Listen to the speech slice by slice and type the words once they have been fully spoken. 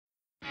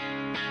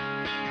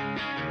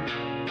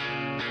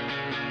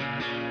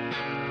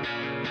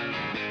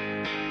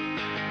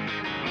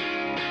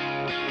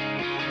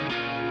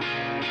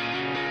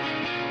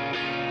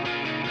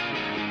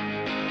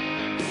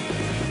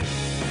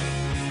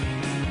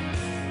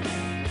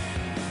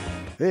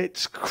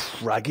It's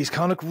Craggy's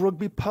Connacht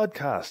Rugby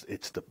Podcast.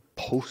 It's the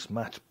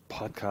post-match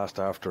podcast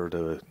after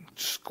the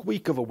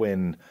squeak of a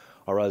win,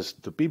 or as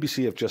the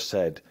BBC have just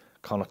said,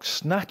 Connacht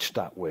snatched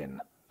that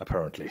win,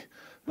 apparently.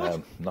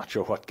 Not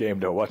sure what game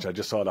they were watching, I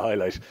just saw the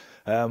highlight.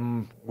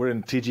 We're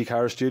in TG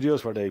Carr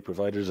Studios, where they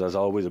provided us, as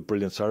always, a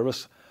brilliant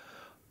service.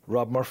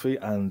 Rob Murphy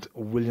and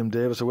William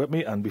Davies are with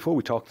me, and before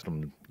we talk to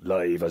them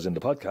live, as in the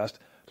podcast,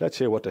 let's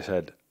hear what they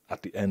said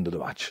at the end of the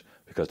match,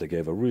 because they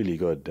gave a really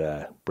good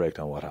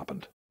breakdown of what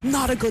happened.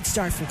 Not a good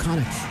start for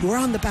Connacht. We're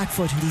on the back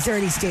foot in these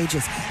early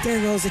stages. There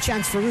goes a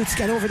chance for Roots to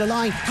get over the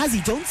line. Has he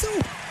done so?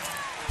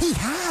 He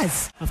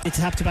has. It's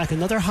tapped to back.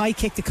 Another high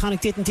kick that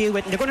Connacht didn't deal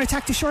with. And they're going to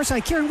attack the short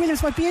side. Kieran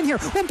Williams might be in here.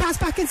 One pass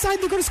back inside.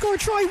 They're going to score a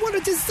try. What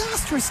a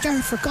disastrous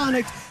start for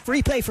Connacht.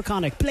 Free play for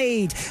Connacht.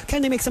 Blade.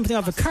 Can they make something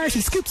of it? Carty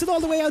scoops it all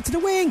the way out to the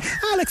wing.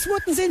 Alex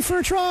Wotton's in for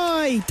a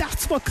try.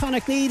 That's what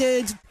Connacht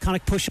needed.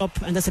 Connacht push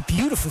up, and that's a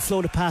beautiful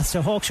floated pass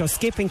to Hawkshaw,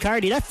 skipping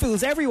Carty. That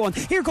fools everyone.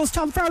 Here goes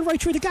Tom Farrell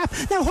right through the gap.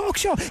 Now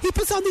Hawkshaw, he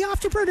puts on the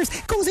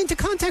afterburners, goes into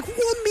contact 1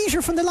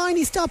 metre from the line.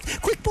 He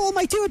stopped. Quick ball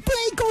might do it.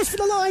 Blade goes for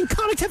the line.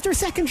 Connacht have their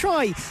second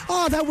try.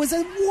 Oh, that was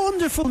a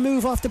wonderful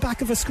move off the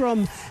back of a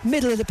scrum,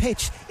 middle of the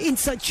pitch,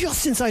 inside,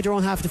 just inside their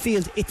own half of the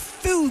field. It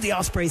fooled the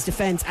Ospreys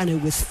defence, and it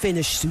was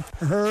finished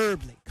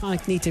superbly.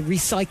 Connacht need to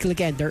recycle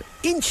again. They're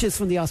inches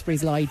from the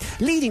Ospreys line,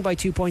 leading by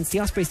 2 points. The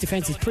Ospreys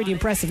defence is pretty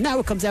impressive. Now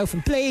it comes out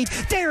from Blade.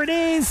 There it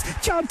is.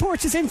 John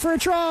Porch is in for a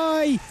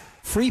try.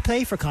 Free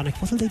play for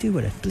Connacht. What'll they do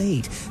with it?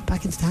 Blade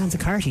back into the hands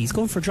of Carty. He's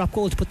going for a drop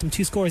goal to put them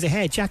 2 scores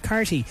ahead. Jack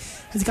Carty,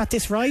 has he got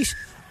this right?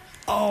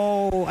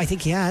 Oh, I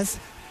think he has.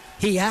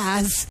 He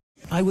has.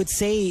 I would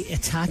say,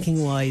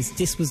 attacking wise,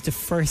 this was the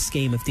first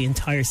game of the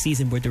entire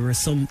season where there were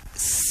some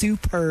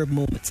superb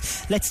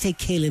moments. Let's take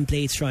Caelan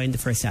Blade's try in the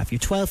first half. You're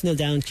 12-0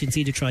 down,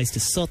 conceded tries to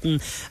Sutton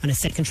and a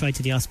second try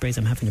to the Ospreys.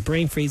 I'm having a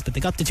brain freeze, but they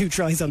got the 2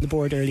 tries on the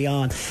board early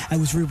on. It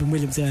was Ruben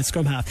Williams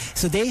scrum half,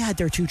 so they had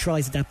their 2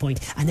 tries at that point.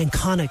 And then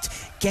Connacht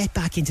get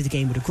back into the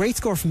game with a great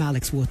score from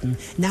Alex Wotton.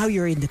 Now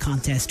you're in the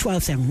contest,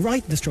 12-7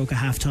 right in the stroke of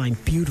half time.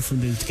 Beautiful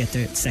move to get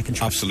their second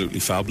try. Absolutely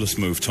fabulous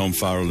move. Tom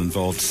Farrell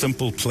involved.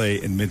 Simple play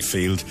in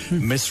midfield.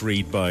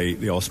 Misread by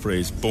the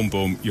Ospreys. Boom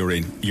boom, you're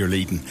in, you're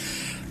leading.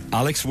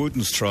 Alex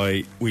Wotton's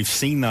try, we've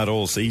seen that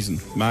all season.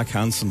 Mac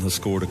Hansen has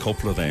scored a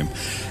couple of them.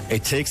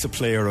 It takes a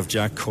player of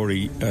Jack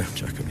Carty's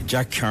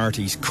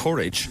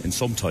courage, and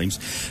sometimes,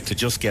 to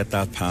just get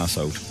that pass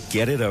out,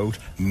 get it out,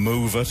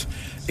 move it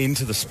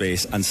into the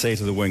space, and say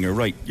to the winger,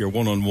 right, you're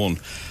 1-on-1.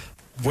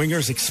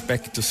 Wingers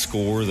expect to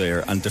score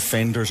there, and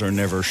defenders are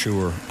never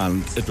sure,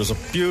 and it was a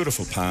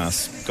beautiful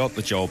pass, got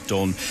the job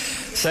done.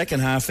 Second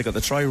half, they got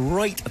the try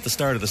right at the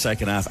start of the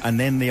second half, and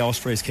then the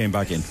Ospreys came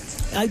back in.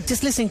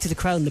 Just listening to the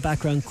crowd in the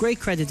background, great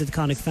credit to the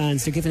Connacht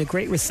fans. They're giving a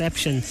great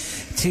reception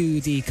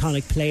to the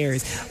Connacht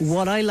players.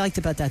 What I liked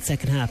about that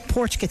second half,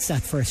 Porch gets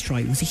that first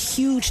try. It was a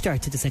huge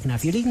start to the second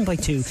half. You're leading by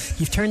 2,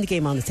 you've turned the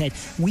game on its head.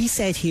 We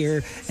said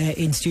here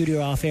in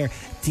studio off air,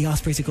 the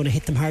Ospreys are going to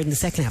hit them hard in the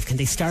second half. Can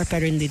they start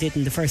better than they did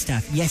in the first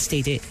half? Yes,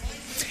 they did.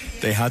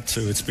 They had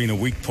to. It's been a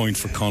weak point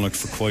for Connacht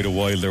for quite a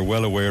while. They're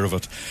well aware of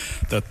it,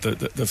 that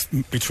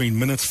the between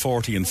minutes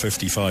 40 and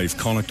 55,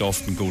 Connacht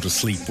often go to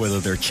sleep, whether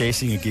they're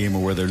chasing a game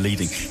or whether they're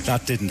leading.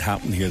 That didn't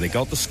happen here. They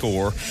got the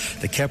score,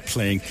 they kept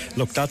playing.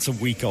 Look, that's a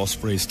weak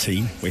Ospreys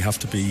team. We have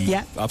to be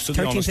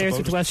absolutely 13 honest players about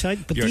with the Welsh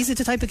side, but these are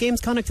the type of games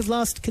Connacht have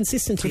lost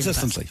consistently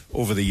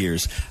over the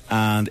years,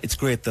 and it's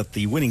great that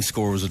the winning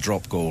score was a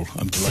drop goal.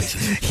 I'm delighted.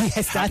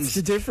 Yes, that's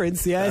the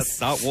difference. Yes,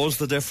 that was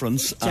the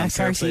difference. Jack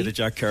Carty. Fair play to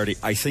Jack Carty.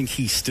 I think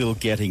he's still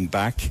getting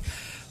back,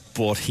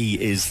 but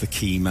he is the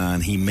key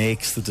man. He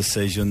makes the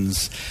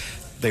decisions.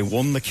 They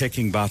won the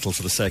kicking battle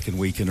for the second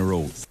week in a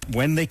row.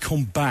 When they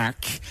come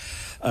back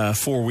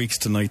 4 weeks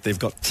tonight, they've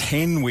got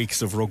 10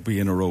 weeks of rugby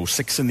in a row,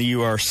 6 in the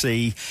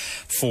URC,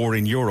 4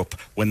 in Europe.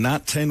 When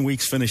that 10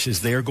 weeks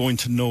finishes, they're going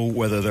to know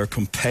whether they're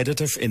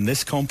competitive in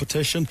this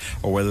competition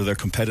or whether they're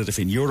competitive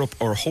in Europe,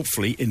 or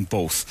hopefully in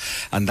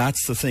both. And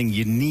that's the thing,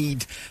 you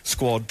need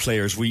squad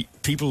players.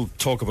 People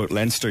talk about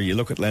Leinster. You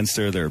look at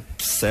Leinster, they're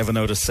 7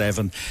 out of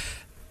 7.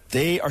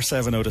 They are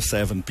 7 out of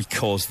 7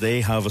 because they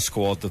have a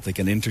squad that they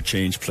can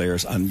interchange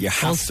players, and you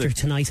have Ulster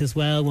tonight as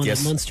well. One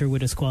at Munster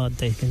with a squad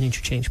they can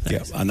interchange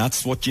players. Yeah, and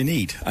that's what you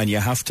need, and you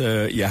have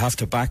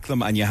to back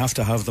them, and you have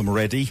to have them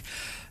ready.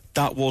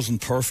 That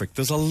wasn't perfect.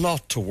 There's a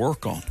lot to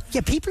work on.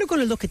 Yeah, people are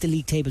going to look at the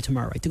league table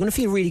tomorrow, right? They're going to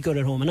feel really good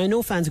at home, and I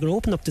know fans are going to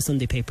open up the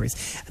Sunday papers,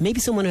 and maybe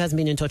someone who hasn't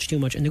been in touch too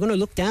much, and they're going to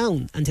look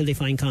down until they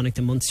find Connacht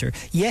and Munster.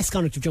 Yes,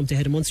 Connacht have jumped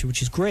ahead of Munster,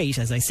 which is great,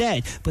 as I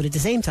said, but at the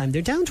same time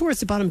they're down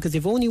towards the bottom because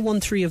they've only won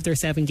 3 of their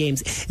 7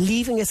 games,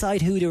 leaving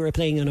aside who they were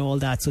playing and all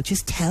that. So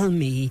just tell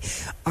me,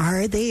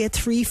 are they a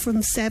 3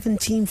 from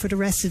 17 for the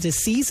rest of the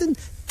season?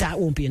 that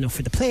won't be enough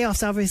for the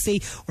playoffs,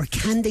 obviously? Or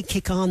can they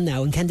kick on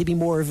now, and can they be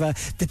more of the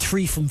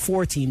 3 from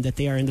 4 team that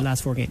they are in the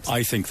last 4 games?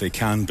 I think they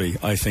can be.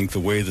 I think the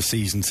way the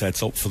season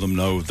sets up for them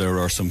now, there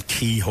are some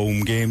key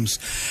home games.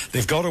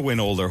 They've got to win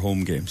all their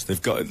home games.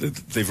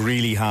 They've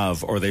really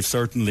have, or they've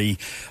certainly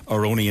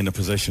are only in a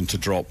position to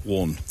drop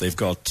one. They've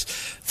got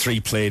 3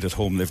 played at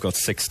home. They've got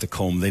 6 to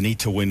come. They need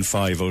to win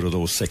 5 out of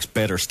those 6.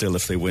 Better still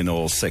if they win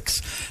all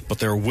 6. But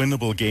they're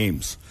winnable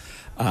games.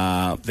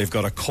 They've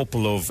got a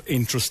couple of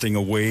interesting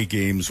away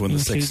games when the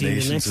Six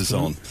Nations is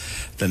on.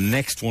 The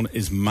next one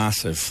is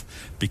massive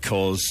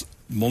because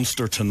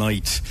Munster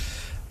tonight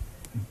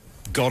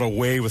got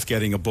away with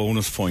getting a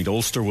bonus point.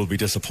 Ulster will be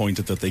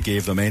disappointed that they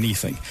gave them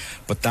anything,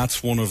 but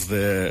that's one of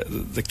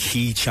the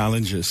key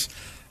challenges.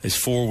 Is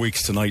 4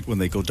 weeks tonight when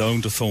they go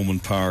down to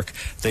Thomond Park.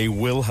 They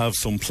will have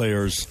some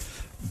players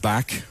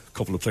back. A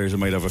couple of players that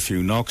might have a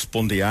few knocks.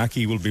 Bundy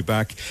Aki will be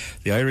back.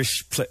 The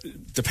Irish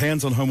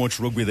depends on how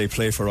much rugby they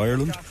play for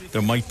Ireland.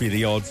 There might be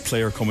the odd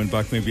player coming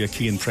back, maybe a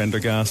Cian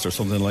Prendergast or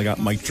something like that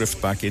might drift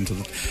back into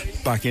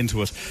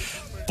it.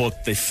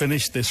 But they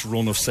finished this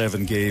run of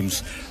 7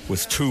 games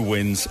with 2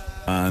 wins,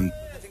 and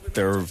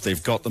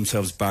they've got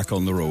themselves back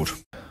on the road.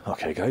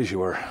 Okay, guys, you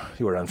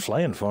were on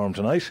flying form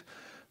tonight.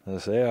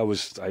 As I say, I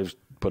was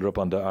put it up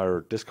on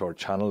our Discord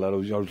channel that I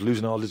was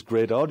losing all this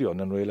great audio, and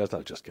then realised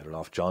I'll just get it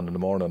off John in the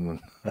morning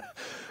and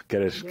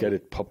get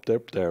it popped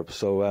up there.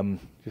 So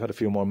you've had a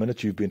few more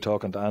minutes. You've been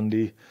talking to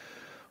Andy.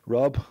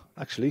 Rob,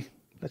 actually,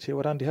 let's hear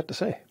what Andy had to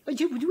say.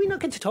 Do we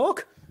not get to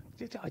talk?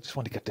 I just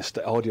want to get this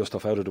audio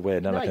stuff out of the way,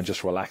 and then I can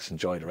just relax and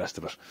enjoy the rest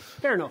of it.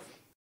 Fair enough.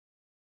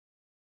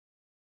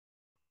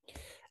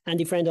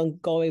 Andy Friend on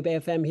Galway Bay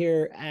FM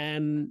here.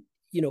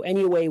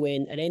 Any away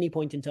win at any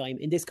point in time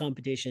in this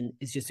competition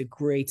is just a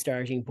great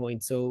starting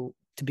point. So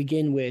to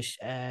begin with,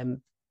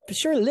 for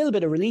sure, a little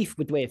bit of relief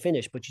with the way it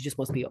finished, but you just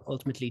must be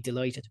ultimately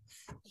delighted.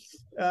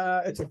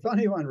 It's a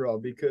funny one,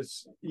 Rob,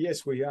 because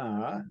yes, we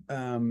are.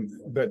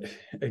 But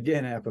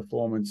again, our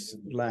performance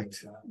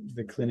lacked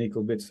the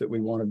clinical bits that we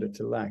wanted it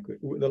to lack.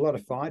 With a lot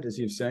of fight, as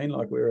you've seen,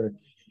 like we're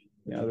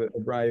a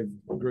brave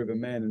group of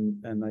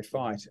men and they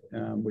fight,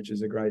 which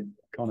is a great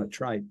Connacht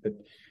trait. But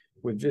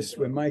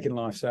we're making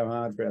life so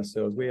hard for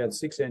ourselves. We had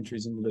 6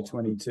 entries into the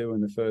 22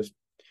 in the first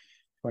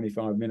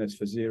 25 minutes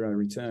for 0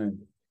 return,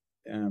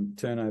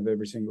 turnover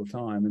every single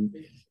time. And,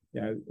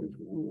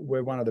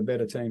 we're one of the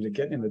better teams at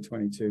getting into the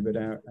 22, but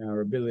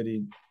our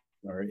ability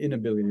or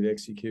inability to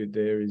execute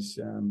there is,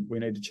 we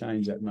need to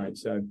change that, mate.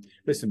 So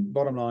listen,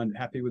 bottom line,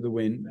 happy with the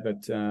win,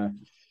 but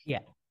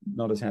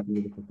not as happy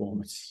with the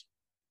performance.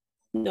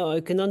 No, I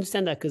can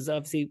understand that because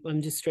obviously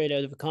I'm just straight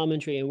out of a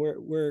commentary and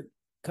we're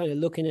kind of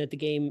looking at the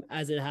game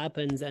as it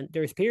happens, and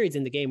there's periods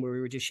in the game where we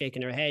were just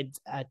shaking our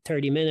heads at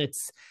 30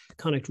 minutes.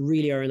 Connacht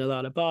really are in a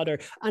lot of bother,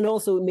 and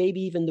also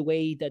maybe even the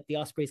way that the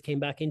Ospreys came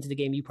back into the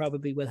game, you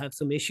probably will have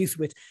some issues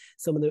with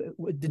some of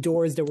the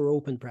doors that were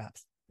open,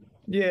 perhaps.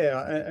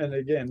 Yeah, and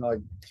again, like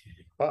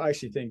I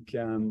actually think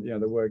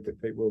the work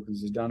that Pete Wilkins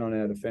has done on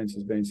our defence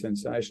has been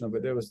sensational.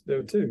 But there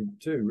were two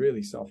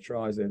really soft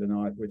tries there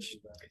tonight, which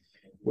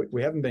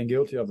we haven't been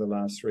guilty of the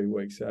last 3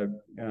 weeks. So.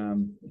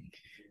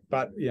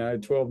 But,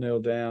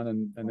 12-0 down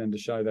and then to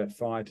show that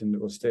fight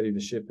or steady the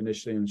ship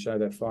initially and show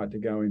that fight to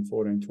go in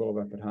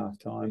 14-12 up at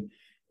half-time,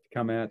 to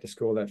come out to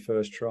score that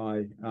first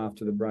try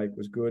after the break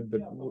was good.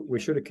 But we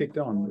should have kicked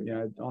on.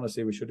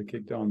 Honestly, we should have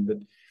kicked on. But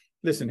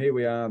listen, here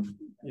we are,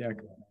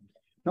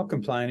 not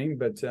complaining,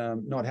 but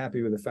not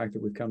happy with the fact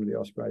that we've come to the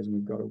Ospreys and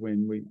we've got to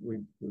win.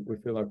 We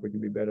feel like we can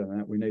be better than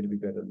that. We need to be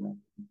better than that.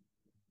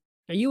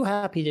 Are you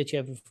happy that you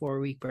have a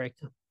 4-week break?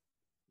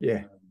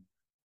 Yeah,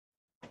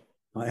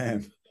 I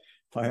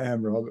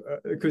am, Rob,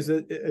 because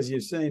as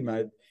you've seen,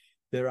 mate,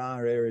 there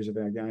are areas of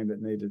our game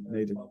that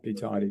need to be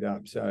tidied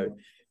up. So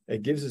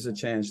it gives us a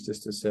chance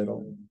just to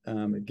settle.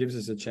 It gives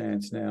us a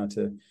chance now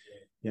to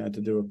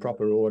do a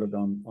proper audit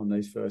on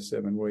these first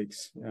 7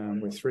 weeks.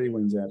 With 3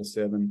 wins out of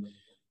 7,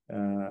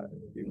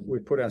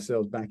 we've put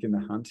ourselves back in the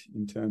hunt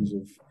in terms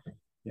of,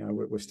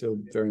 we're still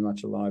very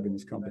much alive in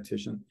this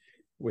competition.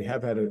 We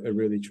have had a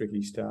really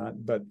tricky start,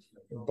 but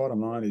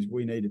bottom line is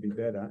we need to be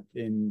better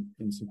in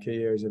some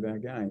key areas of our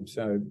game.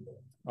 So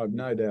I've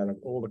no doubt of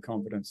all the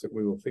confidence that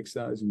we will fix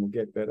those and we'll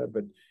get better,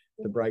 but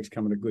the breaks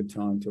come at a good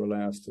time to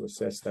allow us to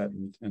assess that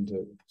and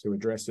to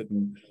address it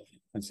and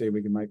see if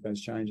we can make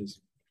those changes.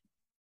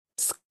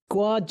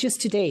 Squad,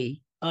 just today,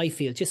 I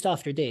feel, just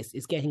after this,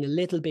 is getting a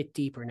little bit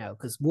deeper now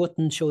because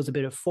Wootton shows a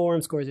bit of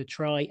form, scores a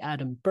try,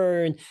 Adam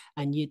Byrne,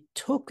 and you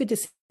took a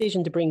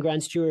decision to bring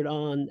Grant Stewart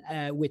on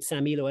with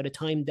Sam Elo at a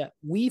time that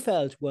we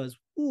felt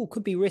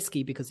could be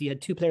risky because he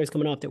had 2 players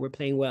coming off that were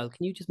playing well.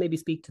 Can you just maybe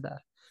speak to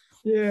that?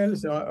 Yeah,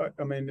 listen,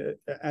 I mean,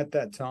 at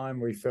that time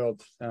we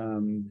felt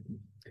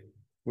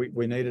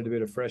we needed a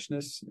bit of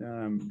freshness.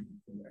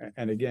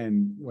 And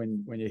again,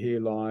 when you're here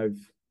live,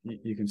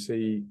 you can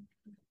see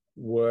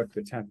work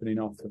that's happening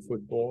off the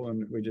football,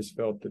 and we just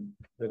felt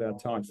that our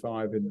tight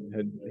 5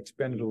 had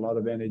expended a lot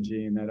of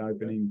energy in that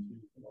opening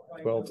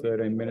 12,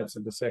 13 minutes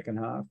of the second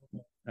half,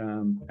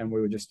 and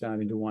we were just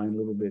starting to wane a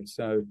little bit.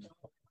 So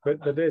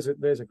But there's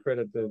a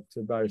credit to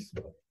both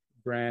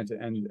Grant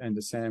and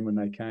to Sam when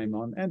they came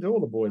on, and to all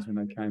the boys when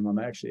they came on.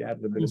 They actually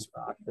added a bit of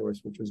spark for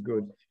us, which was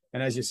good.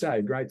 And as you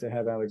say, great to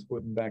have Alex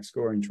Button back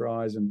scoring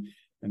tries and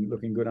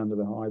looking good under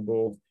the high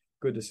ball.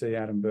 Good to see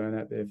Adam Byrne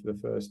out there for the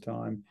first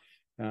time.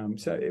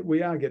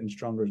 We are getting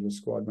stronger as a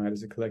squad, mate.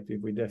 As a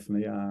collective, we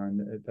definitely are,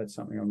 and that's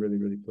something I'm really,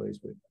 really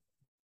pleased with.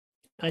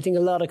 I think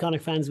a lot of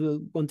Connacht fans will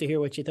want to hear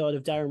what you thought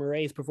of Darren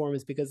Murray's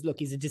performance, because, look,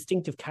 he's a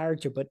distinctive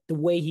character, but the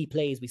way he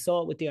plays, we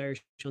saw it with the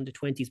Irish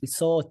under-20s. We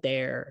saw it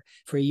there.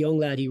 For a young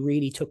lad, he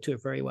really took to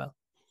it very well.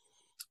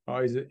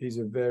 Oh, he's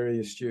a very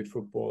astute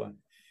footballer.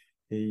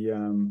 He,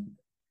 and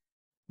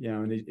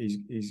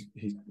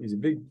he's a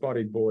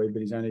big-bodied boy,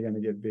 but he's only going to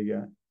get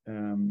bigger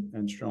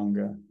and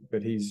stronger.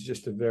 But he's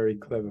just a very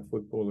clever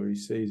footballer. He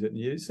sees it. And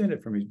you've seen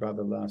it from his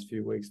brother the last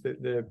few weeks.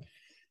 They're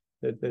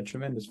a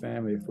tremendous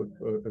family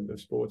of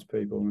sports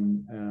people,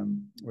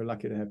 and we're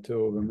lucky to have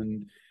two of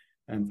them.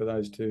 And for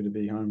those two to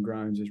be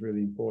homegrowns is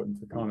really important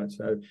for Connacht.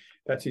 So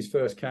that's his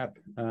first cap.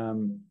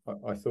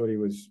 I thought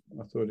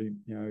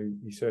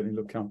he certainly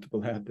looked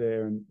comfortable out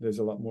there, and there's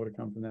a lot more to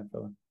come from that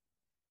fella.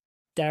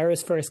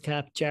 Dara's first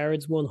cap,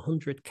 Jared's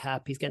 100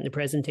 cap. He's getting the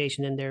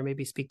presentation in there.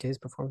 Maybe speak to his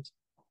performance.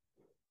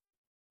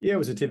 Yeah, it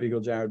was a typical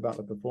Jared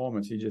Butler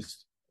performance. He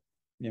just,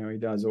 he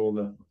does all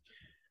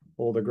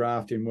the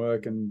grafting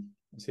work, and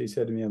as he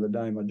said to me the other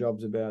day, my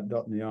job's about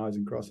dotting the I's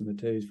and crossing the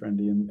T's,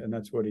 friendy, and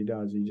that's what he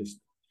does.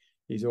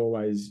 He's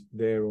always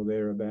there or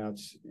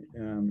thereabouts,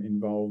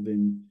 involved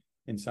in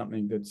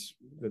something that's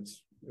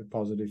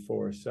positive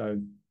for us.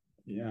 So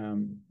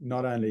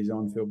not only his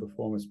on-field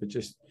performance, but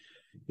just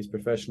his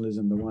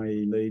professionalism, the way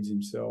he leads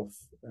himself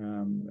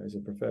as a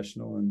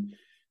professional, and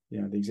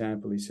the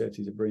example he sets.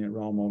 He's a brilliant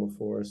role model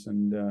for us,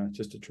 and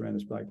just a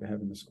tremendous bloke to have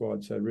in the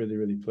squad. So really,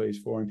 really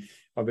pleased for him.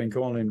 I've been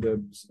calling him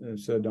to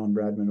Sir Don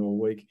Bradman all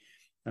week,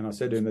 and I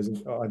said to him,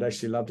 "I'd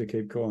actually love to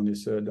keep calling you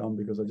Sir Don,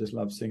 because I just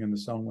love singing the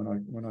song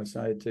when I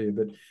say it to you."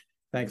 But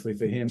thankfully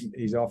for him,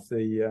 he's off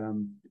the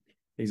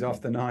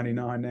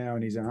 99 now,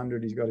 and he's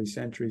 100. He's got his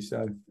century,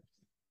 so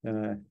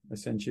a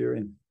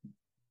centurion.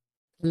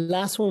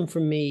 Last one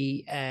from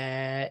me.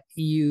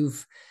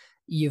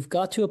 You've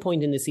got to a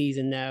point in the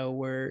season now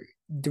where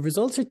the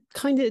results are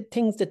kind of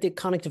things that the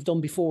Connacht have done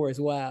before as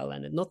well,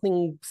 and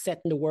nothing set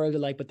in the world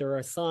alike, but there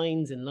are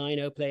signs in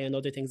line-out play and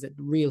other things that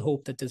real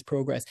hope that there's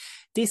progress.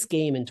 This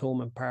game in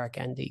Thomond Park,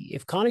 Andy,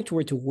 if Connacht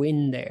were to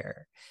win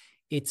there,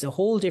 it's a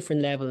whole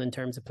different level in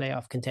terms of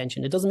playoff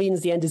contention. It doesn't mean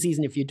it's the end of the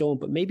season if you don't,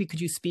 but maybe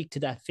could you speak to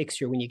that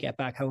fixture when you get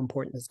back, how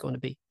important it's going to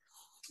be?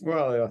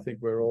 Well, I think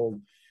we're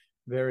all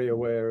very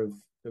aware of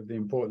the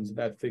importance of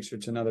that fixture.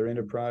 It's another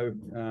Interpro.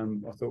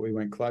 I thought we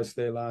went close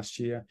there last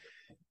year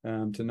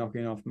to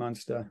knocking off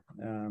Munster.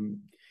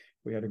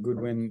 We had a good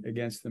win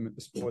against them at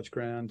the sports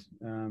ground.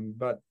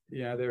 But,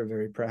 they're a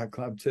very proud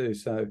club too.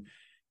 So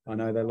I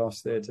know they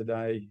lost there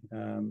today.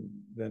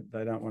 That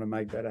they don't want to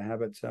make that a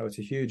habit. So it's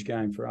a huge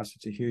game for us.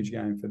 It's a huge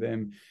game for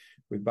them.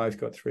 We've both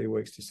got 3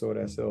 weeks to sort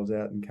ourselves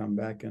out and come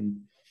back, and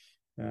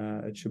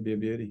it should be a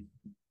beauty.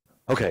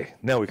 Okay,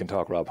 now we can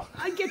talk, Rob.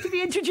 I get to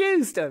be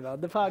introduced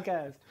on the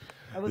podcast.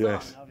 I was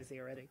on, obviously,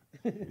 already.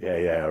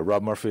 Yeah.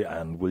 Rob Murphy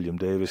and William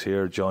Davies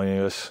here joining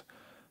us.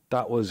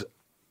 That was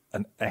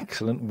an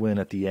excellent win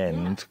at the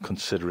end,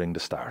 considering the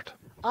start.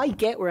 I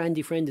get where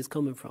Andy Friend is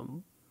coming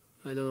from.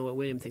 I don't know what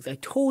William thinks. I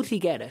totally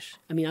get it.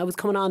 I mean, I was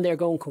coming on there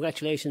going,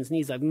 congratulations, and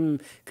he's like,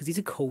 because he's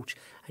a coach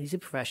and he's a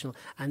professional,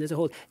 and there's a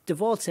whole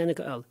Devault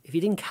Senegal. If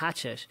you didn't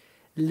catch it,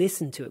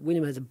 listen to it.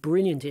 William has a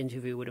brilliant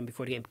interview with him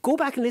before the game. Go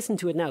back and listen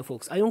to it now,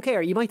 folks. I don't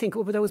care. You might think,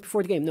 but that was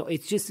before the game. No,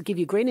 it's just to give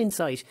you great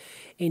insight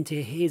into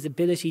his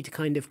ability to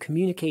kind of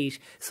communicate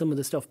some of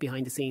the stuff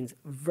behind the scenes.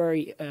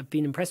 Very,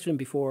 been impressed with him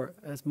before.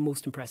 As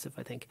most impressive,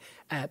 I think.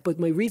 But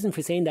my reason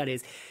for saying that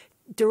is,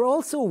 they're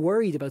also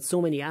worried about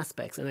so many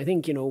aspects. And I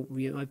think,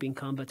 I've been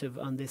combative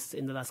on this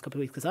in the last couple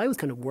of weeks because I was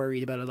kind of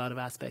worried about a lot of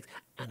aspects,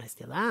 and I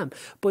still am.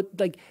 But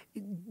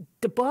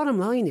the bottom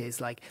line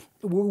is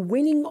we're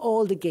winning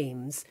all the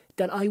games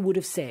that I would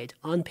have said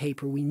on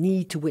paper we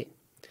need to win.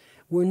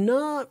 We're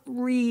not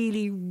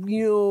really,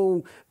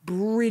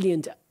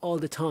 brilliant all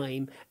the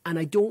time. And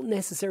I don't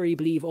necessarily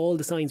believe all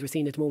the signs we're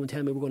seeing at the moment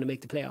tell me we're going to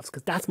make the playoffs,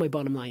 because that's my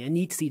bottom line. I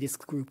need to see this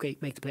group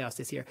make the playoffs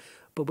this year.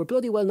 But we're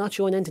bloody well not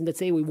showing anything that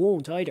say we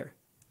won't either.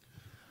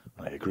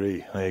 I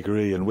agree.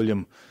 And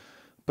William,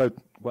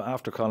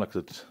 after Connacht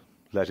had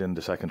let in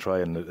the second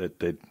try and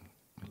they'd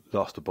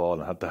lost the ball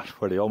and had that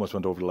where they almost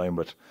went over the line,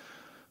 but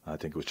I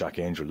think it was Jack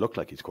Angel, looked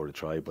like he scored a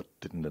try but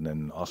didn't, and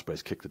then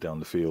Ospreys kicked it down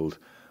the field,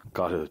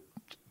 got a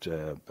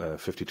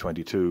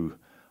 50-22.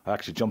 I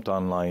actually jumped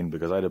online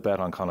because I had a bet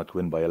on Connacht to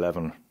win by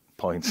 11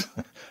 points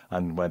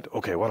and went,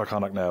 okay, what are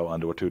Connacht now?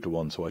 And they were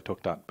 2-1, so I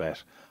took that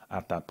bet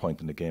at that point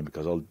in the game,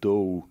 because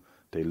although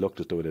they looked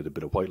as though they had a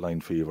bit of white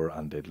line fever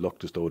and they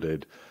looked as though they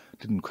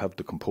didn't have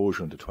the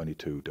composure into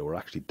 22, they were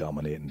actually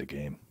dominating the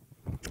game.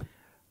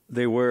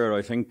 They were.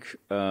 I think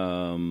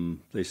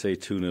they say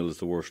 2-0 is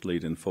the worst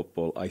lead in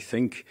football. I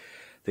think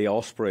the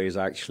Ospreys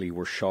actually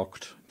were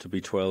shocked to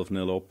be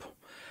 12-0 up,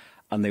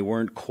 and they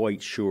weren't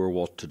quite sure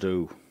what to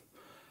do.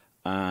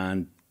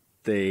 and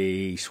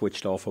they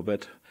switched off a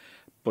bit.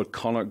 But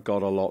Connacht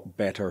got a lot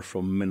better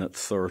from minute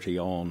 30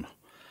 on,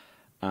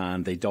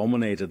 and they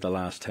dominated the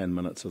last 10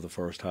 minutes of the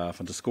first half.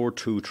 And to score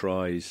 2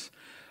 tries,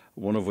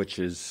 one of which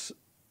is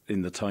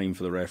in the time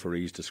for the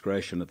referee's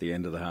discretion at the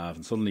end of the half,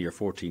 and suddenly you're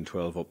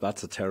 14-12 up,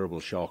 that's a terrible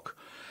shock.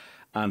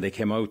 And they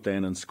came out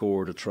then and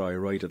scored a try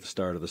right at the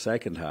start of the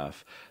second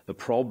half. The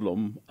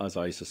problem, as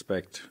I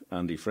suspect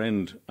Andy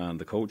Friend and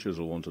the coaches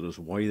will want to know, is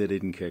why they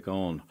didn't kick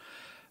on.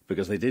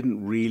 Because they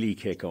didn't really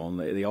kick on.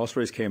 The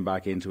Ospreys came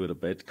back into it a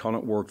bit.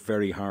 Connacht worked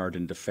very hard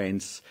in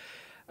defence.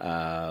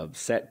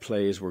 Set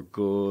plays were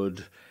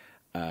good.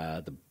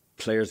 The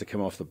players that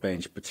came off the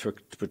bench,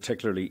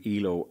 particularly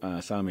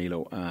Sam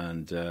Elo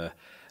and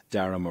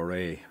Dara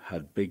Murray,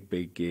 had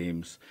big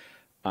games.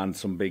 And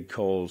some big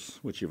calls,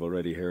 which you've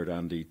already heard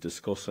Andy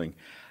discussing,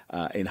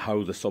 in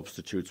how the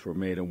substitutes were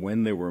made and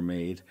when they were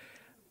made.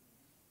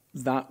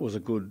 There was a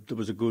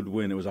good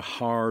win. It was a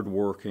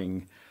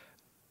hard-working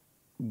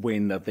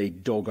win that they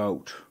dug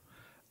out.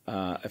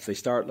 If they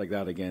start like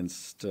that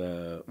against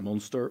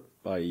Munster,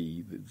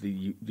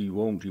 you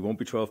won't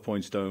be 12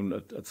 points down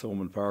at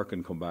Thomond Park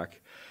and come back.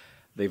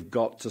 They've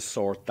got to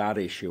sort that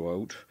issue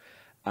out.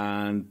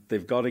 And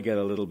they've got to get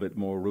a little bit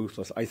more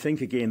ruthless. I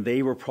think, again,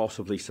 they were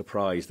possibly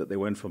surprised that they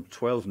went from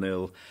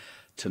 12-0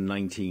 to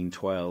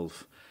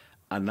 19-12,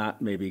 and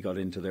that maybe got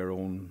into their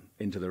own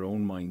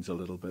minds a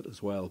little bit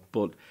as well.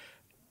 But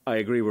I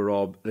agree with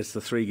Rob. It's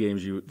the 3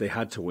 games they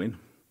had to win.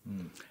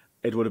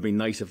 It would have been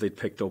nice if they'd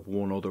picked up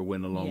one other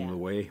win along the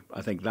way.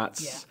 I think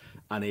that's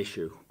an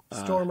issue.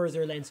 Stormers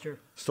or Leinster?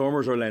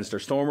 Stormers or Leinster.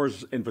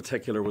 Stormers, in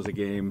particular, was a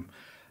game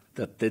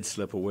that did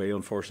slip away,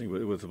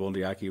 unfortunately, with the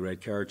Bundyaki red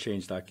card,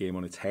 changed that game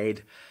on its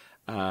head.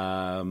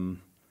 But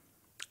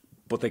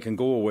they can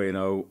go away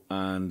now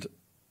and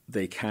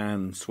they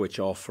can switch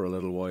off for a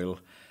little while,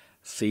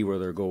 see where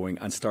they're going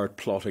and start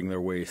plotting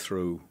their way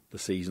through the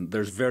season.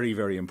 There's very,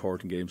 very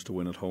important games to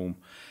win at home,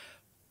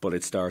 but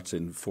it starts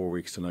in 4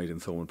 weeks tonight in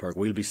Thomond Park.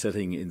 We'll be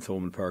sitting in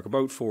Thomond Park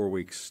about 4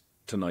 weeks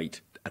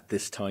tonight at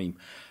this time,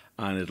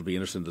 and it'll be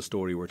interesting the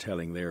story we're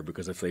telling there,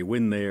 because if they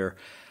win there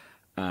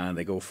and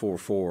they go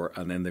 4-4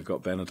 and then they've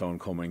got Benetton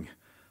coming,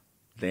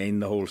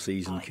 then the whole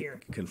season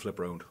can flip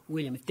round.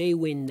 William, if they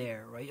win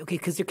there, right? Okay,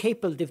 because they're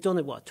capable. They've done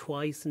it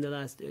twice in the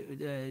last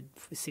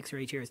 6 or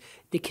 8 years.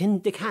 They can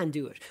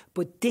do it.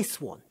 But this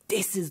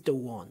is the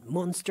one.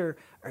 Munster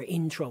are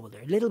in trouble.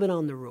 They're a little bit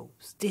on the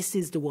ropes. This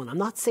is the one. I'm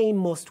not saying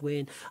must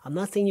win. I'm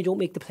not saying you don't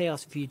make the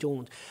playoffs if you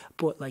don't.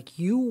 But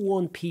you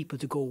want people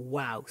to go,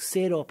 wow,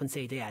 sit up and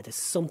say, yeah, there's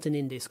something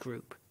in this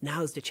group.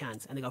 Now's the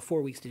chance. And they got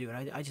 4 weeks to do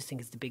it. I just think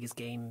it's the biggest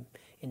game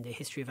in the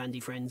history of Andy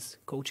Friend's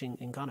coaching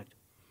in Connacht.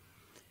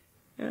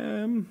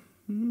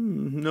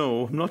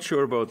 No, I'm not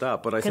sure about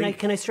that. But Can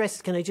I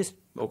stress? Can I just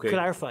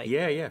clarify?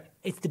 Yeah.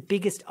 It's the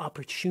biggest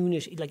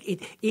opportunity.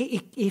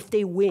 If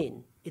they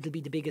win, it'll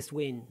be the biggest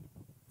win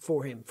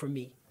for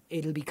me.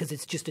 It'll be because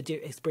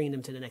it's bringing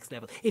them to the next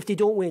level. If they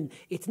don't win,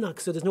 it's not.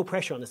 So there's no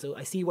pressure on us. So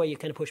I see why you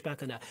kind of push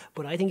back on that.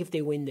 But I think if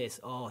they win this,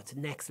 it's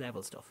next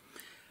level stuff.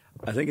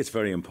 I think it's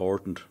very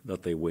important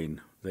that they win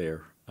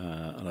there,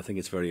 and I think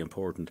it's very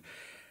important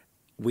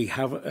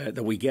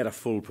that we get a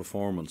full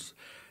performance.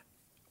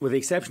 With the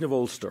exception of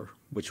Ulster,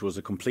 which was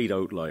a complete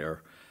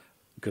outlier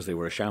because they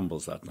were a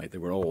shambles that night, they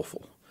were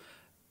awful.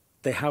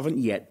 They haven't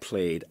yet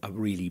played a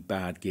really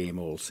bad game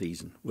all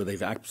season, where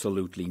they've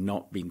absolutely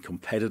not been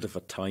competitive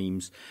at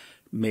times,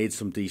 made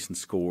some decent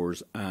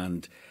scores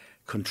and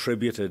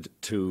contributed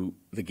to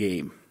the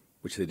game,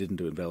 which they didn't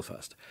do in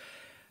Belfast.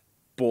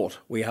 But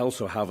we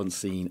also haven't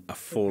seen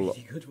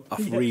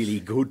really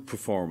good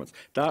performance.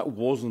 That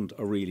wasn't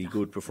a really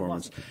good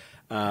performance.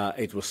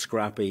 It was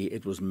scrappy,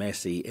 it was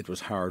messy, it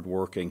was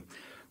hard-working.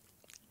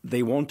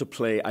 They want to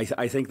play.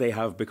 I think they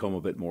have become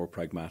a bit more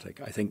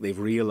pragmatic. I think they've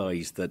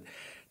realised that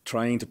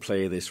trying to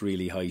play this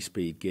really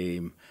high-speed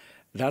game,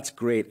 that's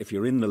great if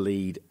you're in the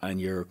lead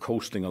and you're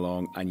coasting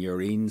along and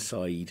you're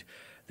inside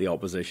the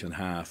opposition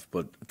half.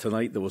 But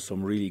tonight there was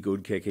some really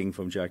good kicking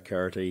from Jack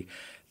Carty.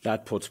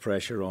 That puts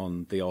pressure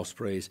on the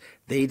Ospreys.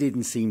 They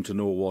didn't seem to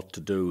know what to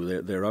do.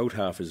 Their out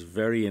half is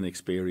very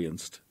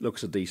inexperienced.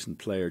 Looks a decent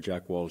player,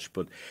 Jack Walsh,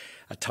 but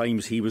at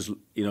times he was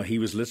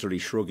literally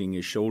shrugging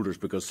his shoulders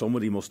because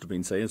somebody must have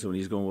been saying something.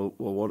 He's going,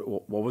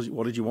 well,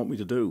 what did you want me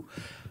to do?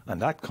 And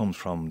that comes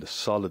from the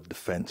solid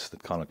defence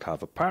that Connacht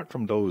have. Apart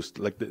from those,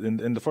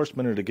 in the first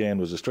minute of the game,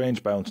 there was a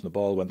strange bounce and the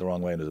ball went the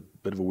wrong way and there was a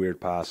bit of a weird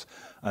pass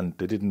and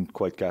they didn't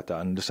quite get that.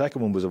 And the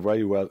second one was a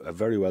very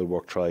well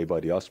worked try by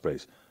the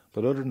Ospreys.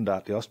 But other than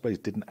that, the Ospreys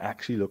didn't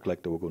actually look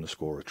like they were going to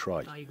score a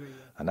try. I agree. Yeah.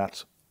 And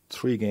that's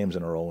 3 games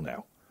in a row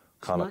now.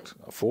 Connacht,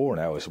 4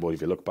 now, I suppose,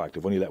 if you look back.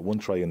 They've only let 1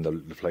 try in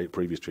the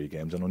previous 3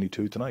 games and only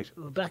 2 tonight.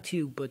 Well, back to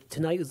you, but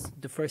tonight was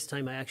the first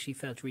time I actually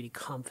felt really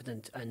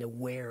confident and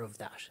aware of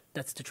that.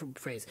 That's the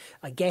phrase.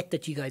 I get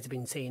that you guys have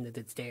been saying that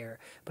it's there,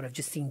 but I've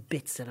just seen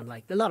bits that I'm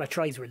like, a lot of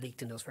tries were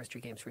leaked in those first 3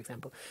 games, for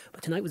example.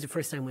 But tonight was the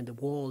first time when the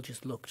wall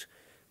just looked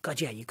God,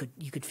 yeah, you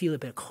could feel a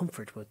bit of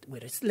comfort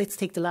with it. Let's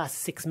take the last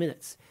 6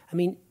 minutes. I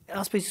mean,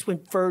 Ospreys just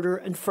went further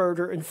and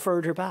further and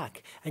further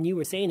back. And you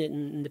were saying it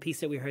in the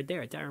piece that we heard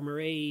there. Darren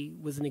Murray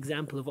was an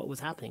example of what was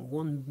happening.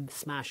 One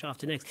smash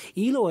after the next.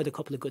 Elo had a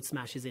couple of good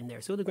smashes in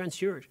there. So did Grant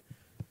Stewart.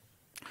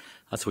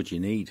 That's what you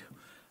need.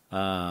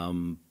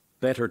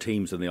 Better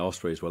teams than the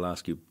Ospreys will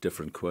ask you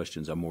different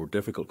questions and more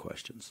difficult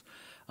questions.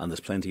 And there's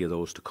plenty of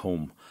those to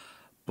come.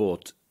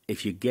 But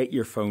if you get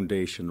your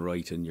foundation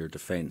right in your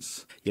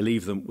defence, you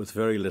leave them with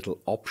very little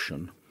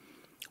option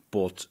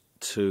but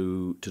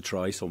to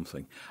try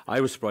something. I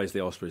was surprised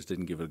the Ospreys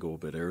didn't give it a go a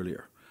bit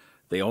earlier.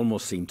 They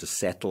almost seemed to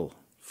settle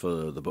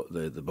for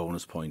the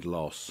bonus point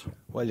loss.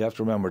 Well, you have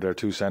to remember their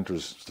two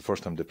centres, it's the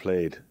first time they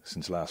played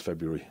since last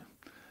February.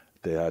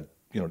 They had,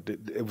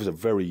 it was a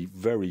very,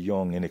 very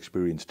young,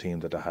 inexperienced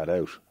team that they had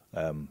out.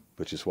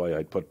 Which is why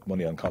I'd put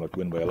money on Connacht to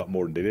win by a lot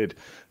more than they did.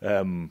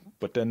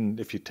 But then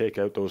if you take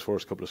out those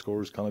first couple of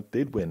scores, Connacht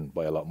did win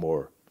by a lot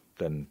more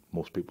than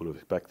most people have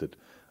expected.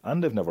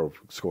 And they've never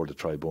scored a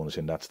try bonus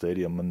in that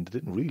stadium, and they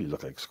didn't really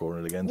look like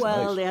scoring it again tonight.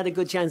 Well, they had a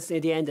good chance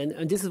at the end,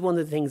 and this is one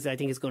of the things I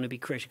think is going to be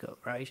critical,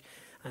 right?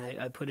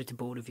 I put it to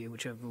both of you,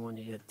 whichever one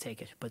you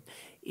take it. But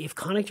if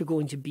Connacht are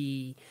going to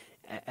be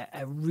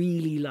a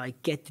really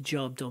get the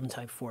job done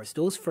type force,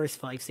 those first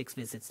 5-6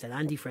 visits that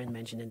Andy Friend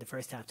mentioned in the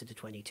first half to the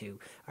 22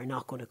 are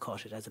not going to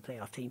cut it as a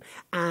playoff team.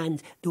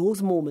 And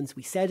those moments,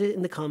 we said it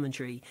in the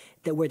commentary,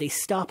 that where they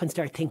stop and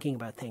start thinking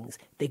about things,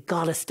 they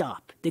gotta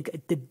stop.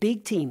 The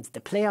big teams,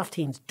 the playoff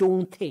teams,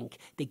 don't think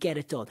they get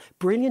it done.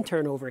 Brilliant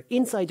turnover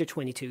inside their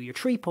 22, you're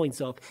 3 points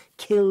up,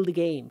 kill the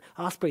game.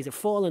 Ospreys are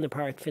falling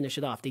apart, finish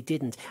it off. They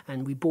didn't,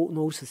 and we both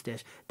noticed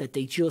it, that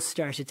they just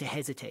started to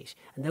hesitate.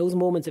 And those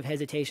moments of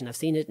hesitation, I've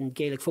seen it in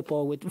Gaelic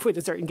football with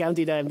a certain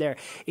county down there.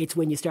 It's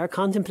when you start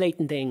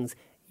contemplating things,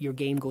 your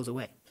game goes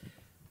away.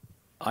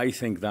 I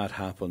think that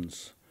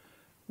happens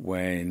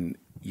when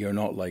you're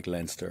not like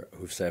Leinster,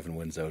 who've 7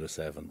 wins out of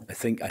 7. I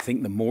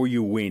think the more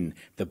you win,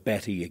 the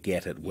better you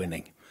get at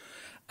winning.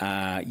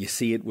 You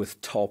see it with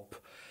top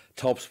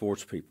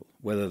sports people,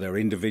 whether they're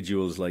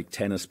individuals like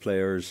tennis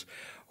players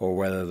or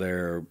whether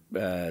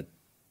they're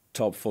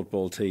top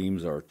football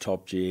teams or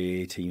top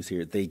GAA teams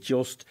here. They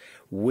just,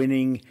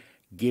 winning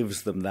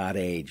gives them that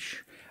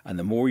edge. And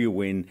the more you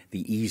win,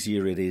 the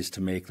easier it is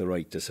to make the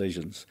right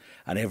decisions.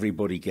 And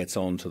everybody gets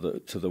on to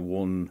the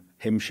one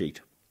hymn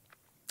sheet.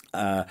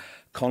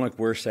 Connacht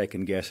were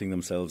second guessing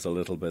themselves a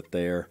little bit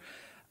there.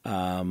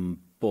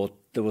 But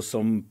there was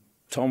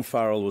Tom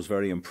Farrell was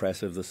very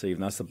impressive this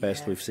evening. That's the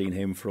best we've seen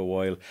him for a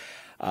while.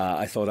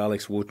 I thought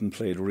Alex Wooten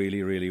played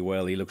really, really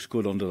well. He looks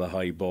good under the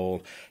high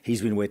ball.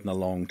 He's been waiting a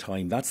long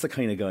time. That's the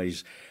kind of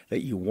guys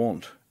that you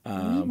want. We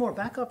need more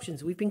back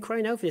options. We've been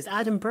crying out for this.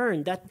 Adam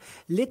Byrne, that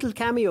little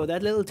cameo,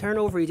 that little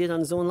turnover he did on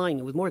his own line,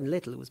 it was more than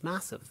little, it was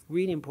massive,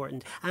 really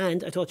important.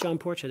 And I thought John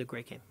Porch had a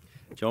great game.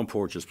 John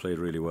Porch has played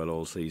really well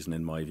all season,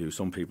 in my view.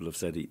 Some people have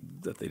said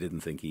that they didn't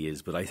think he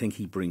is, but I think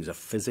he brings a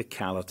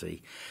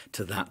physicality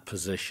to that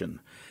position.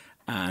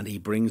 And he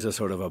brings a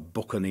sort of a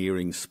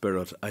buccaneering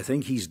spirit. I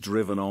think he's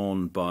driven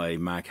on by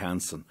Mac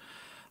Hansen.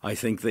 I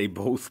think they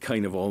both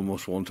kind of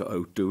almost want to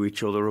outdo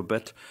each other a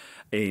bit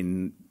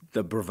in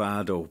the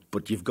bravado,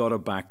 but you've got to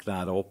back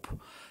that up.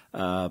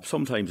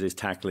 Sometimes his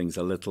tackling's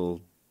a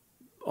little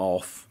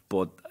off,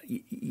 but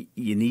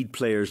you need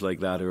players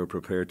like that who are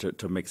prepared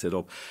to mix it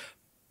up.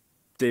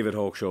 David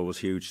Hawkshaw was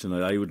huge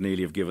tonight. I would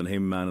nearly have given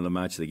him man of the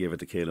match. They gave it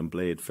to Caelan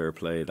Blade. Fair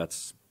play.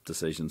 That's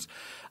decisions.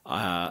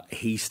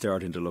 He's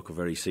starting to look a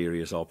very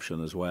serious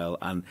option as well.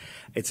 And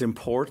it's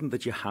important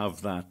that you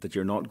have that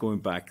you're not going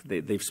back.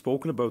 They've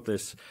spoken about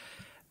this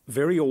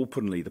very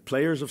openly. The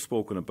players have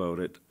spoken about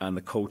it, and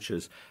the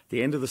coaches. At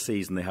the end of the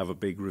season, they have a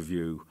big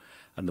review,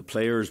 and the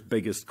players'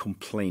 biggest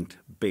complaint,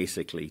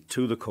 basically,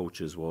 to the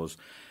coaches was,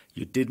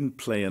 you didn't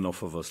play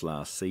enough of us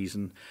last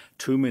season.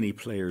 Too many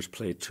players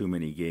played too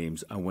many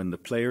games, and when the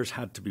players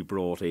had to be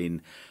brought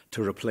in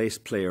to replace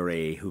player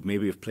A, who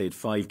maybe have played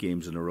 5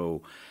 games in a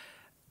row,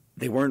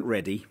 they weren't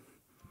ready,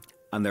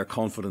 and their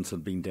confidence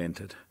had been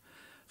dented.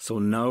 So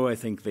now I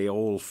think they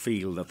all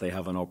feel that they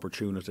have an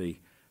opportunity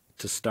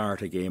to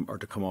start a game or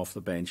to come off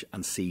the bench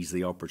and seize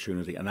the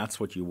opportunity. And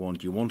that's what you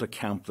want. You want a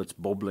camp that's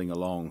bubbling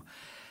along.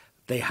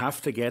 They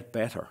have to get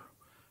better.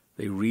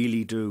 They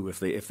really do.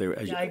 I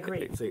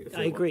agree.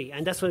 I agree.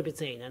 And that's what I've been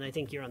saying. And I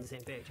think you're on the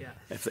same page, yeah.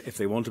 If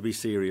they want to be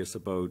serious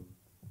about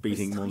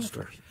beating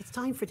Munster. It's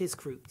time for this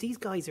group. These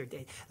guys are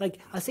dead.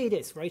 I'll say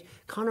this, right?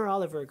 Conor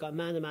Oliver got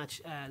man of the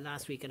match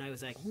last week, and I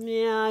was like,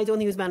 yeah, I don't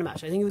think he was man of the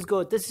match. I think he was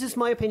good. This is just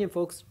my opinion,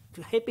 folks.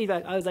 Hit me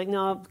back. I was like,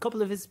 no, a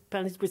couple of his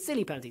penalties were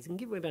silly penalties. And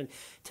give away penalties.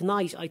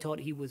 Tonight, I thought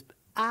he was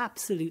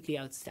absolutely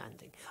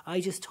outstanding.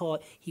 I just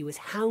thought he was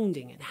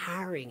hounding and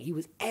harrying. He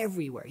was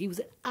everywhere. He was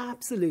an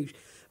absolute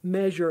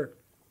measure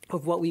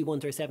of what we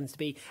want our sevens to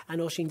be.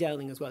 And Oisin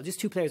Dowling as well. Just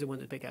 2 players I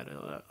wanted to pick out.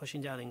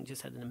 Oisin Dowling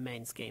just had an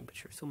immense game, but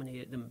sure, so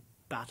many of them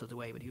battled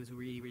away, but he was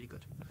really, really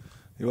good.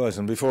 He was,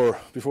 and before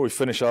we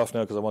finish off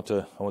now, because I want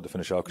to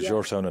finish off, because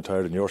you're sounding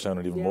tired and you're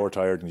sounding even more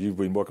tired, and you've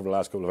been working for the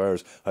last couple of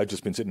hours. I've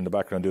just been sitting in the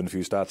background doing a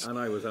few stats. And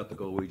I was at the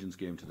Galwegians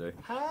game today.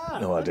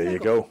 There you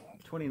go.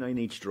 29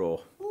 each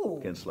draw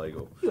against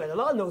Sligo. You had a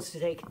lot of notes to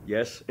take.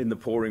 Yes, in the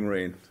pouring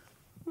rain.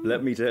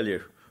 Let me tell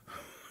you.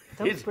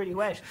 That was pretty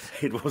wet.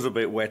 It was a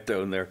bit wet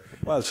down there.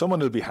 Well, someone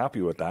who'll be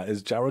happy with that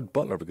is Jared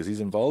Butler, because he's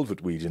involved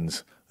with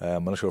Weegens.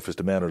 I'm not sure if it's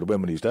the men or the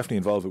women. He's definitely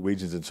involved with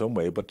Weegens in some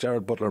way, but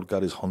Jared Butler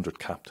got his 100th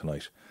cap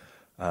tonight.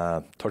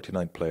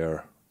 39th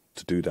player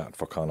to do that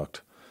for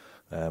Connacht.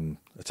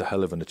 It's a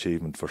hell of an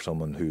achievement for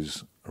someone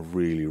who's a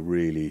really,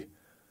 really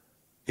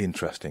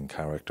interesting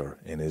character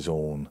in his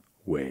own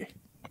way.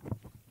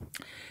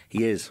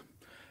 He is.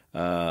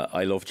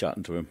 I love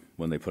chatting to him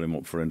when they put him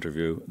up for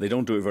interview. They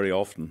don't do it very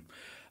often.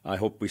 I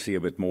hope we see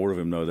a bit more of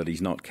him now that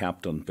he's not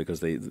captain,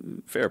 because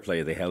fair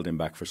play, they held him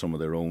back for some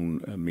of their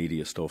own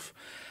media stuff.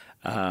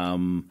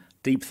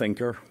 Deep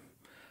thinker.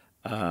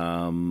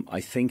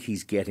 I think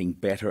he's getting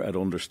better at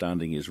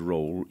understanding his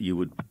role. You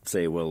would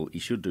say, well, he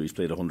should do. He's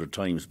played 100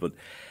 times, but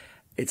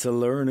it's a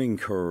learning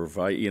curve.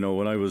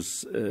 When I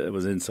was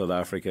in South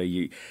Africa,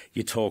 you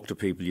talk to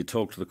people, you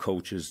talk to the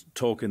coaches,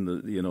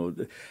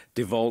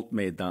 DeVault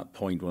made that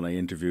point when I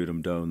interviewed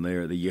him down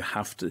there, that you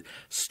have to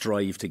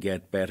strive to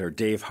get better.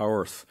 Dave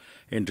Howarth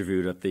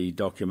interviewed at the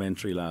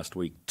documentary last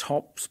week.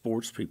 Top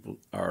sports people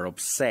are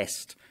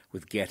obsessed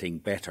with getting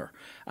better,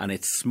 and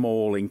it's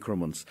small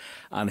increments,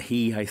 and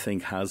he, I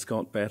think, has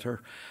got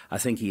better. I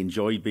think he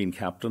enjoyed being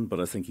captain,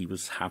 but I think he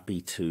was happy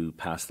to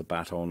pass the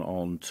baton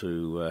on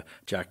to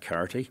Jack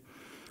Carty.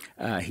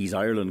 He's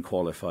Ireland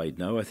qualified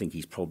now. I think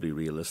he's probably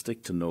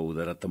realistic to know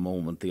that at the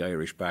moment the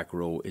Irish back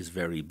row is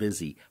very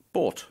busy,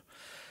 but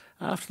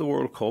after the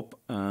World Cup,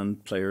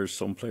 and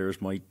some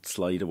players might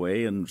slide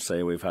away and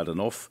say we've had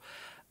enough,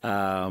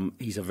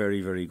 he's a very,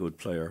 very good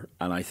player,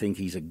 and I think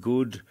he's a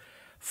good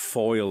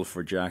foil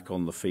for Jack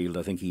on the field.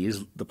 I think he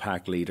is the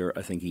pack leader.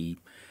 I think he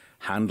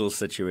handles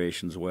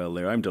situations well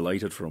there. I'm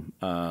delighted for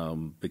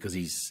him because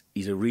he's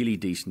a really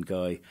decent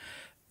guy.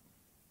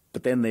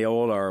 But then they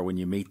all are when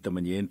you meet them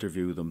and you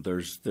interview them.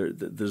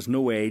 There's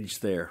no edge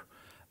there,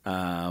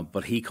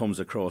 but he comes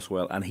across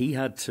well, and he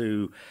had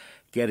to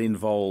get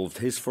involved.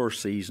 His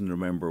first season,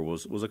 remember,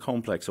 was a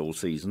complex old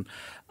season,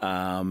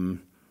 and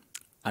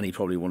he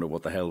probably wondered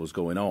what the hell was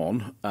going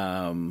on.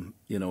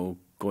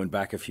 Going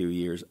back a few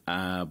years,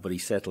 but he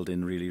settled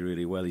in really,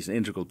 really well. He's an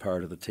integral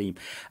part of the team.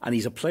 And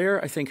he's a player,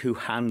 I think, who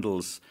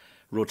handles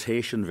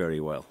rotation very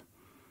well.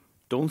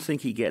 Don't think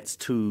he gets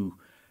too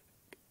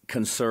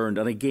concerned.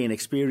 And again,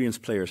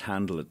 experienced players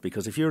handle it,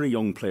 because if you're a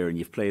young player and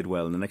you've played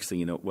well, and the next thing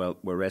you know, well,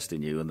 we're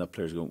resting you, and that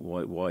player's going,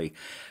 why?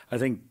 I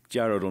think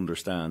Jared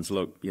understands,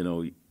 look,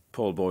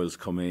 Paul Boyle's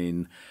come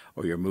in,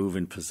 or you're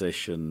moving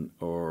position,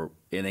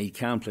 and he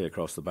can play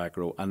across the back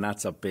row, and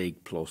that's a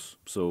big plus.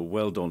 So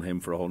well done him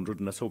for 100,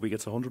 and let's hope he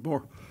gets 100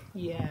 more.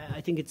 Yeah,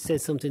 I think it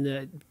says something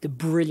to the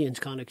brilliant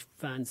Connacht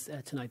fans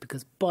tonight,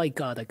 because by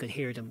God I could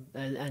hear them,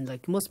 and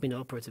like must have been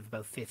upwards of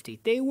about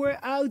 50. They were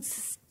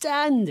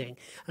outstanding,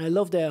 and I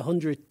love the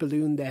 100th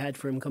balloon they had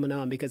for him coming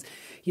on, because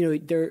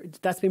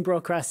that's been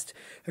broadcast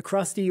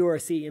across the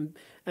URC,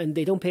 and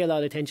they don't pay a lot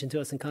of attention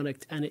to us in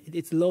Connacht, and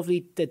it's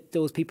lovely that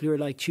those people who are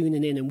like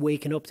tuning in and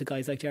waking up to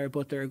guys like Jared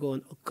Butler are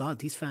going, oh God,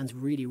 these fans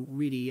really,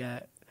 really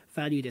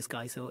value this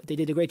guy. So they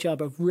did a great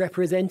job of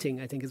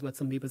representing, I think is what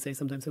some people say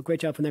sometimes. So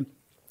great job from them.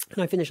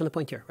 And I finish on the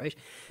point here, right?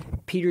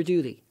 Peter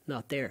Dooley,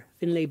 not there.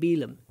 Finlay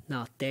Beelum,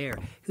 not there.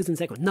 Who's in the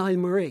second one? Niall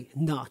Murray,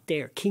 not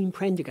there. Keane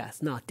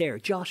Prendergast, not there.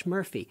 Josh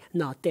Murphy,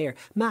 not there.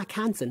 Mac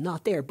Hansen,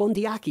 not there.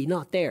 Bundy Aki,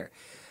 not there.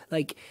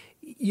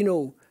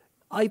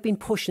 I've been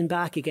pushing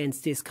back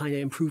against this kind of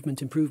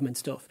improvement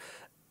stuff,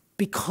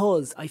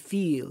 because I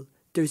feel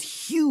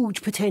there's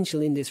huge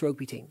potential in this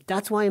rugby team.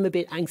 That's why I'm a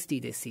bit angsty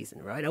this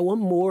season, right? I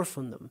want more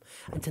from them.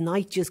 And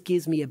tonight just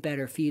gives me a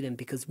better feeling,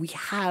 because we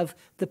have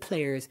the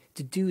players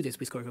to do this.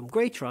 We scored some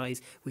great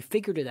tries. We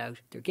figured it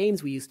out. They're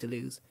games we used to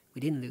lose.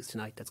 We didn't lose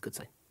tonight. That's a good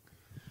sign.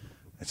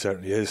 It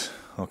certainly is.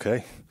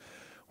 Okay.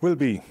 We'll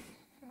be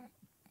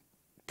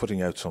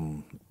putting out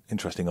some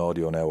interesting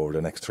audio now over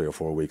the next 3 or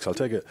 4 weeks. I'll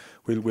take it.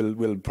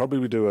 We'll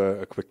probably do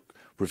a quick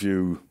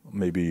review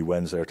maybe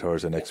Wednesday or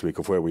Thursday next week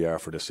of where we are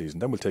for this season.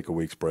 Then we'll take a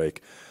week's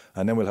break,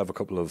 and then we'll have a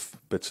couple of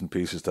bits and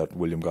pieces that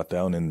William got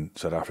down in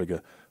South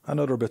Africa, and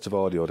other bits of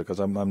audio, because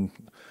I'm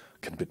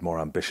getting a bit more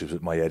ambitious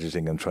with my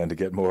editing and trying to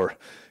get more,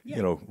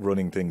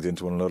 running things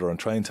into one another and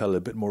try and tell a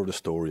bit more of the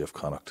story of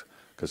Connacht,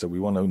 because we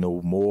want to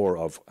know more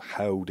of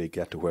how they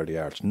get to where they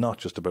are. It's not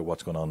just about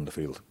what's going on in the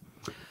field.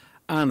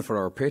 And for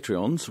our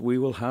Patreons, we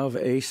will have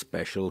a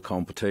special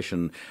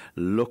competition.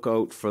 Look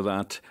out for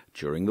that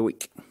during the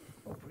week.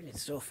 Oh, brilliant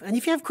stuff. And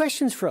if you have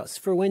questions for us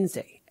for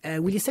Wednesday,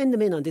 will you send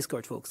them in on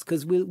Discord, folks?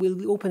 Because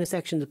we'll open a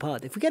section of the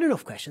pod. If we get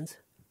enough questions,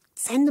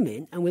 send them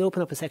in and we'll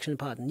open up a section of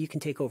the pod and you can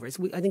take over.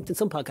 I think in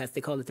some podcasts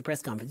they call it the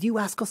press conference. You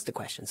ask us the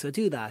question, so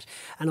do that.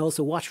 And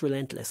also watch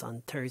Relentless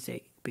on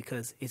Thursday,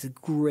 because it's a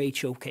great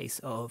showcase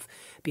of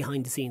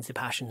behind the scenes, the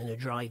passion and the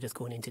drive that's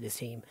going into this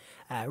team.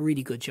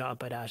 Really good job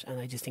by that, and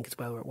I just think it's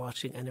well worth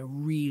watching. And I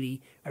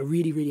really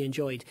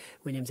enjoyed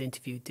William's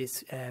interview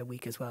this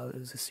week as well. It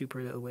was a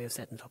super little way of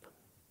setting it up.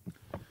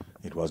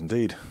 It was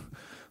indeed.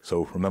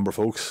 So remember,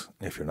 folks,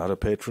 if you're not a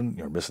patron,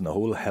 you're missing a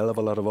whole hell of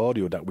a lot of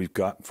audio that we've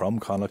got from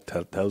Connacht,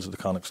 tells the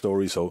Connacht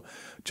story. So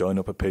join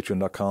up at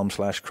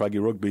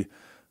patreon.com/CraggyRugby,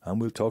 and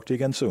we'll talk to you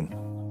again soon.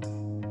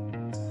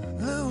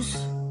 Loose,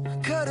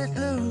 cut it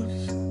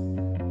loose.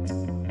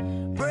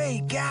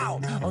 Break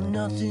out or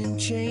nothing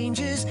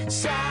changes.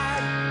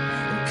 Sad.